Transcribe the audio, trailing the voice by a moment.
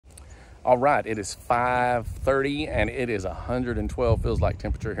All right, it is 5:30 and it is 112 feels like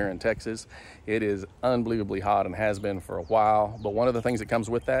temperature here in Texas. It is unbelievably hot and has been for a while, but one of the things that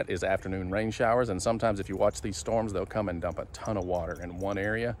comes with that is afternoon rain showers, and sometimes if you watch these storms, they'll come and dump a ton of water in one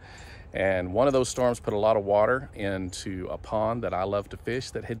area. And one of those storms put a lot of water into a pond that I love to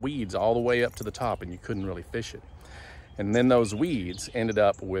fish that had weeds all the way up to the top and you couldn't really fish it. And then those weeds ended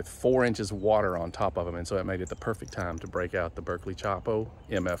up with 4 inches of water on top of them. And so it made it the perfect time to break out the Berkley Choppo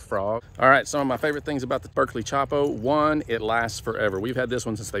MF Frong. All right, some of my favorite things about the Berkley Choppo. One, it lasts forever. We've had this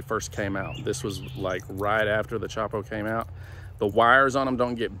one since they first came out. This was like right after the Choppo came out. The wires on them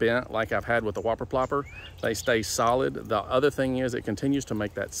don't get bent like I've had with the Whopper Plopper. They stay solid. The other thing is it continues to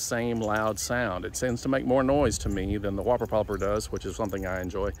make that same loud sound. It tends to make more noise to me than the Whopper Plopper does, which is something I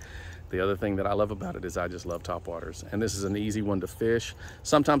enjoy. The other thing that I love about it is I just love topwaters. And this is an easy one to fish.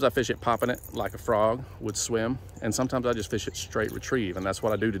 Sometimes I fish it popping it like a frog would swim. And sometimes I just fish it straight retrieve. And that's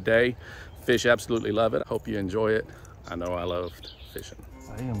what I do today. Fish absolutely love it. Hope you enjoy it. I know I loved fishing.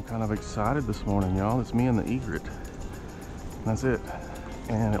 I am kind of excited this morning, y'all. It's me and the egret. That's it.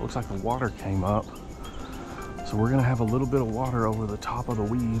 And it looks like the water came up. So we're gonna have a little bit of water over the top of the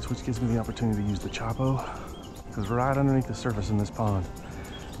weeds, which gives me the opportunity to use the Choppo. Because right underneath the surface in this pond,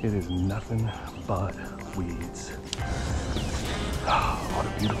 it is nothing but weeds. Oh, what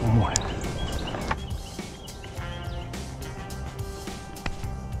a beautiful morning.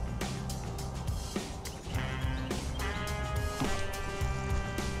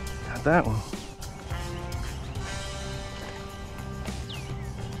 Got that one.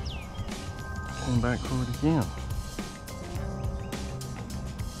 Came back for it again.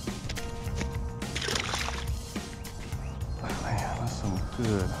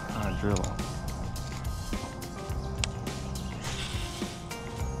 Good high drilling.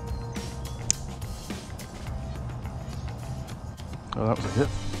 Oh, that was a hit.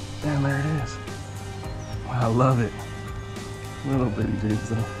 And there it is. I love it. Little bitty dudes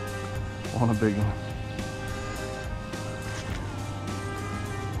though. Want a big one.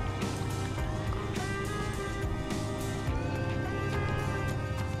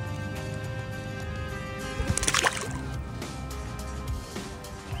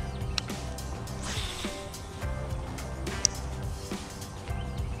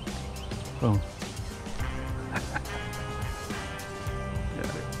 Boom. Got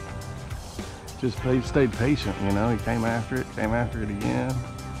it. Just stayed patient, you know. He came after it again.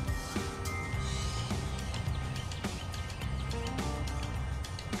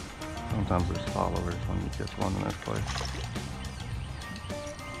 Sometimes there's followers when you catch one in that place.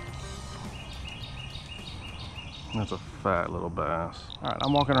 That's a fat little bass. All right,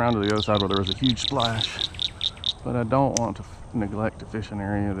 I'm walking around to the other side where there was a huge splash, but I don't want to neglect to fish an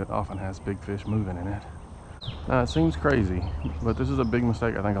area that often has big fish moving in it. It seems crazy, but this is a big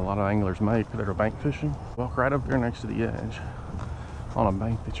mistake I think a lot of anglers make that are bank fishing. Walk right up here next to the edge on a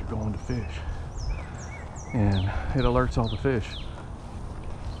bank that you're going to fish, and it alerts all the fish.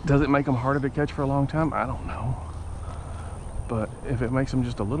 Does it make them harder to catch for a long time? I don't know, but if it makes them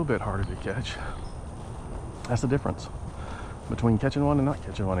just a little bit harder to catch, that's the difference between catching one and not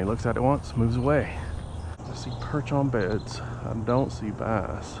catching one. He looks at it once, moves away. I see perch on beds. I don't see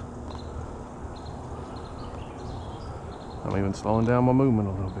bass. I'm even slowing down my movement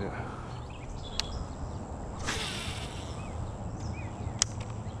a little bit.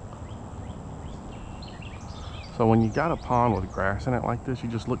 So when you got a pond with grass in it like this, you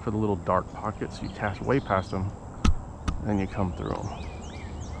just look for the little dark pockets. You cast way past them and you come through them.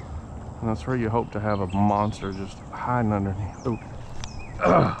 And that's where you hope to have a monster just hiding underneath. Ooh.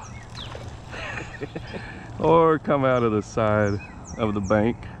 Or come out of the side of the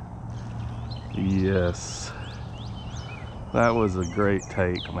bank. Yes. That was a great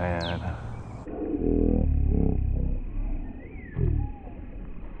take, man.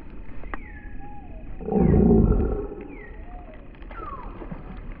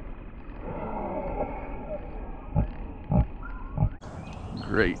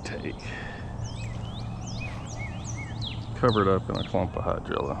 Great take. Covered up in a clump of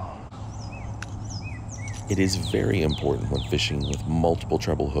hydrilla. It is very important when fishing with multiple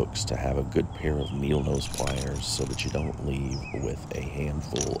treble hooks to have a good pair of needle nose pliers so that you don't leave with a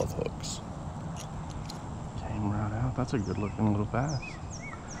handful of hooks. Came right out. That's a good looking little bass.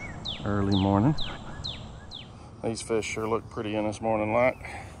 Early morning. These fish sure look pretty in this morning light.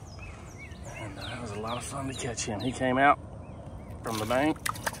 And that was a lot of fun to catch him. He came out from the bank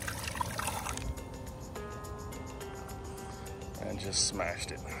and just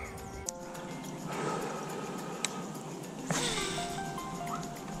smashed it.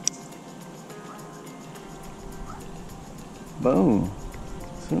 Boom.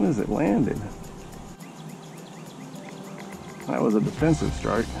 soon as it landed. That was a defensive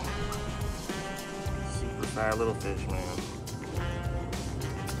strike. Super fat little fish, man.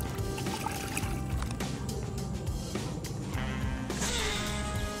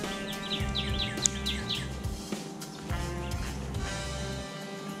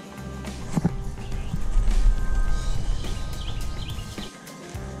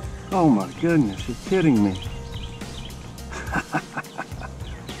 Oh my goodness, you're kidding me.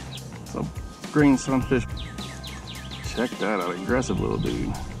 So green sunfish. Check that out, aggressive little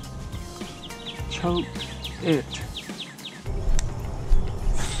dude. Choke it.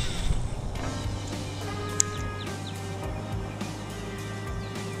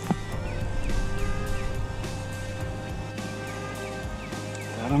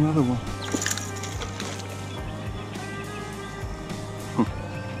 Got another one.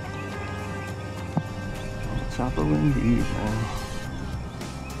 Choppo indeed, man.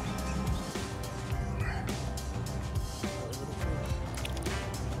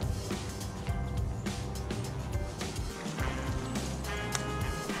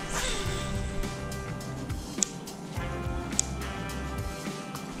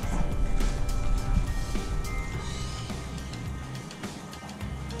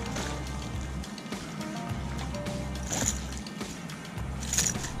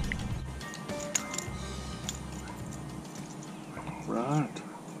 Right.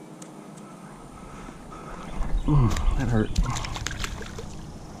 That hurt.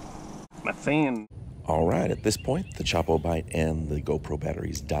 My fan. All right, at this point, the Choppo bite and the GoPro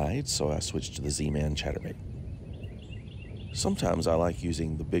batteries died, so I switched to the Z-Man chatterbait. Sometimes I like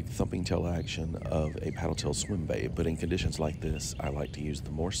using the big thumping tail action of a paddle tail swim bait, but in conditions like this, I like to use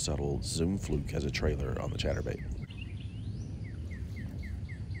the more subtle Zoom Fluke as a trailer on the chatterbait.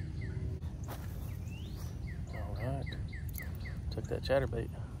 All right. Took that chatterbait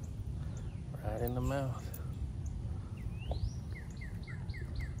right in the mouth.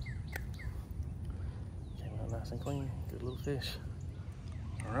 Came out nice and clean. Good little fish.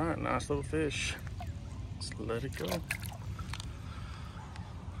 All right, nice little fish. Let's let it go.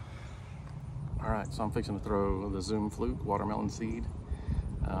 All right, so I'm fixing to throw the Zoom Fluke watermelon seed.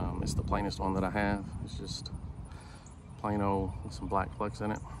 It's the plainest one that I have. It's just plain old with some black flecks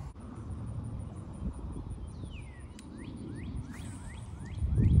in it.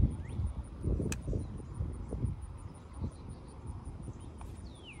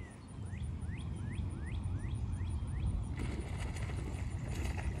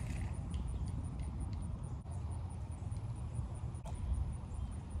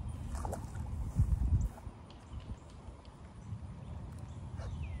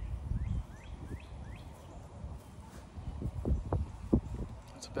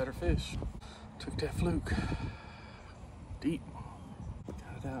 Better fish. Took that fluke deep.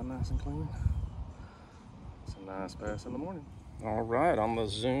 Got it out nice and clean. It's a nice bass in the morning. All right, on the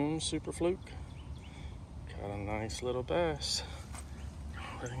Zoom Super Fluke, got a nice little bass.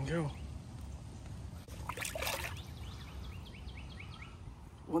 Let him go.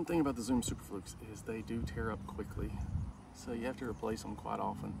 One thing about the Zoom Super Flukes is they do tear up quickly, so you have to replace them quite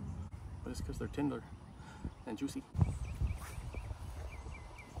often. But it's because they're tender and juicy.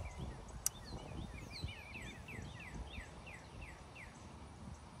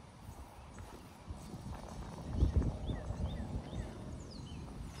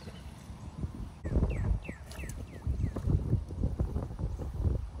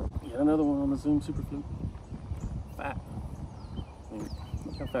 Another one on the Zoom Super Fluke. Fat. I mean,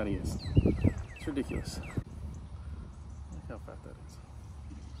 look how fat he is. It's ridiculous. Look how fat that is.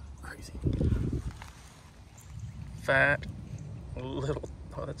 Crazy. Fat little,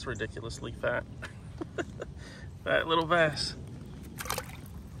 oh, that's ridiculously fat. Fat little bass.